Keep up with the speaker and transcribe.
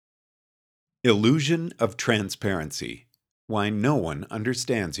Illusion of transparency. Why no one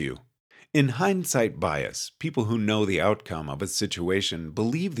understands you. In hindsight bias, people who know the outcome of a situation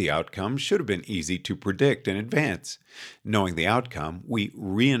believe the outcome should have been easy to predict in advance. Knowing the outcome, we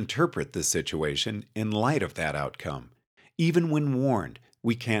reinterpret the situation in light of that outcome. Even when warned,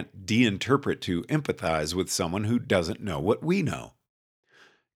 we can't deinterpret to empathize with someone who doesn't know what we know.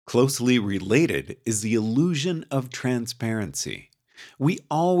 Closely related is the illusion of transparency. We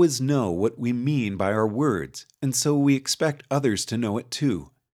always know what we mean by our words, and so we expect others to know it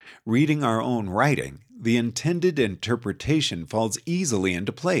too. Reading our own writing, the intended interpretation falls easily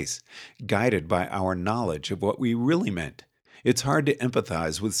into place, guided by our knowledge of what we really meant. It's hard to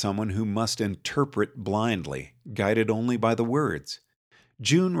empathize with someone who must interpret blindly, guided only by the words.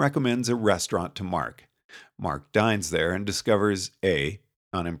 June recommends a restaurant to Mark. Mark dines there and discovers A.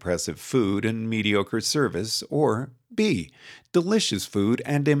 Unimpressive food and mediocre service, or B. Delicious food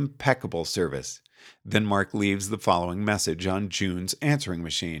and impeccable service. Then Mark leaves the following message on June's answering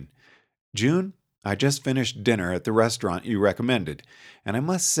machine. June, I just finished dinner at the restaurant you recommended, and I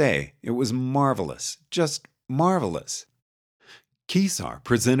must say it was marvelous, just marvelous. Kesar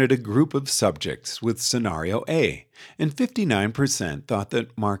presented a group of subjects with scenario A, and 59% thought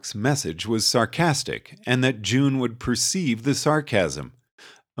that Mark's message was sarcastic and that June would perceive the sarcasm.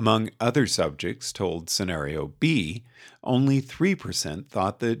 Among other subjects told scenario B, only 3%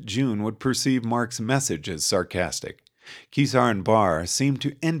 thought that June would perceive Mark's message as sarcastic. Kesar and Barr seemed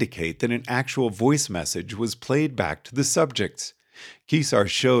to indicate that an actual voice message was played back to the subjects. Kesar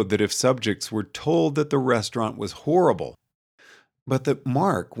showed that if subjects were told that the restaurant was horrible, but that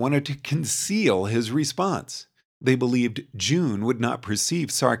Mark wanted to conceal his response, they believed June would not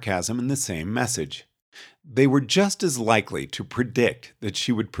perceive sarcasm in the same message. They were just as likely to predict that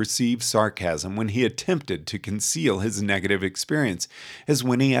she would perceive sarcasm when he attempted to conceal his negative experience as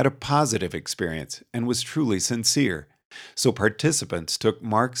when he had a positive experience and was truly sincere. So participants took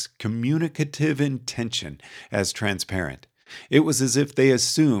Mark's communicative intention as transparent. It was as if they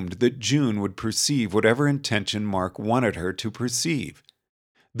assumed that June would perceive whatever intention Mark wanted her to perceive.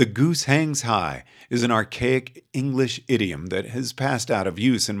 The goose hangs high is an archaic English idiom that has passed out of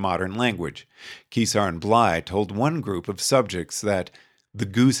use in modern language. Kesar and Bly told one group of subjects that the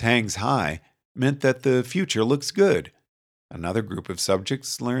goose hangs high meant that the future looks good. Another group of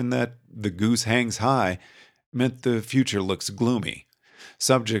subjects learned that the goose hangs high meant the future looks gloomy.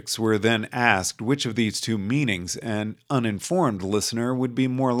 Subjects were then asked which of these two meanings an uninformed listener would be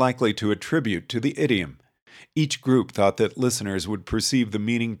more likely to attribute to the idiom. Each group thought that listeners would perceive the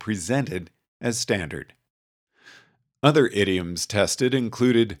meaning presented as standard. Other idioms tested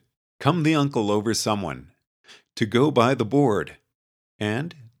included come the uncle over someone, to go by the board,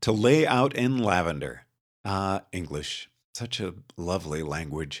 and to lay out in lavender. English. Such a lovely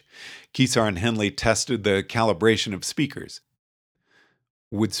language. Kesar and Henley tested the calibration of speakers.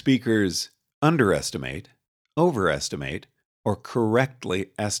 Would speakers underestimate, overestimate, or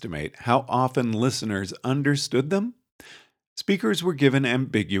correctly estimate how often listeners understood them? Speakers were given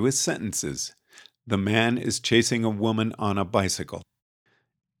ambiguous sentences. The man is chasing a woman on a bicycle.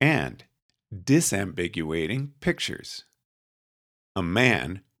 And disambiguating pictures. A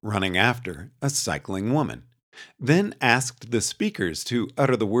man running after a cycling woman. Then asked the speakers to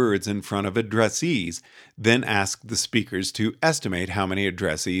utter the words in front of addressees, then asked the speakers to estimate how many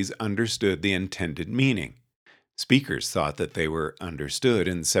addressees understood the intended meaning. Speakers thought that they were understood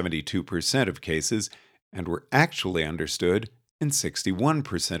in 72% of cases and were actually understood in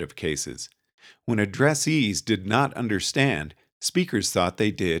 61% of cases. When addressees did not understand, speakers thought they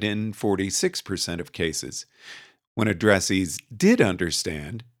did in 46% of cases. When addressees did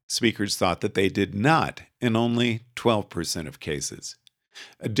understand, speakers thought that they did not in only 12% of cases.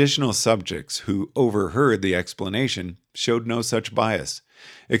 Additional subjects who overheard the explanation showed no such bias,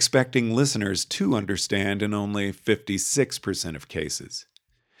 expecting listeners to understand in only 56% of cases.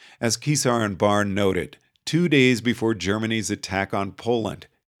 As Kesar and Barr noted, 2 days before Germany's attack on Poland,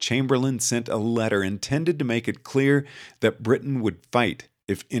 Chamberlain sent a letter intended to make it clear that Britain would fight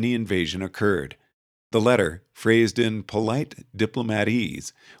if any invasion occurred. The letter, phrased in polite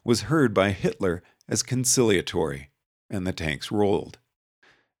diplomatese, was heard by Hitler as conciliatory, and the tanks rolled.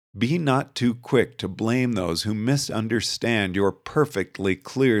 Be not too quick to blame those who misunderstand your perfectly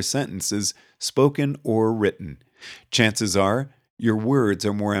clear sentences, spoken or written. Chances are, your words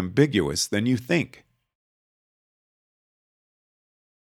are more ambiguous than you think.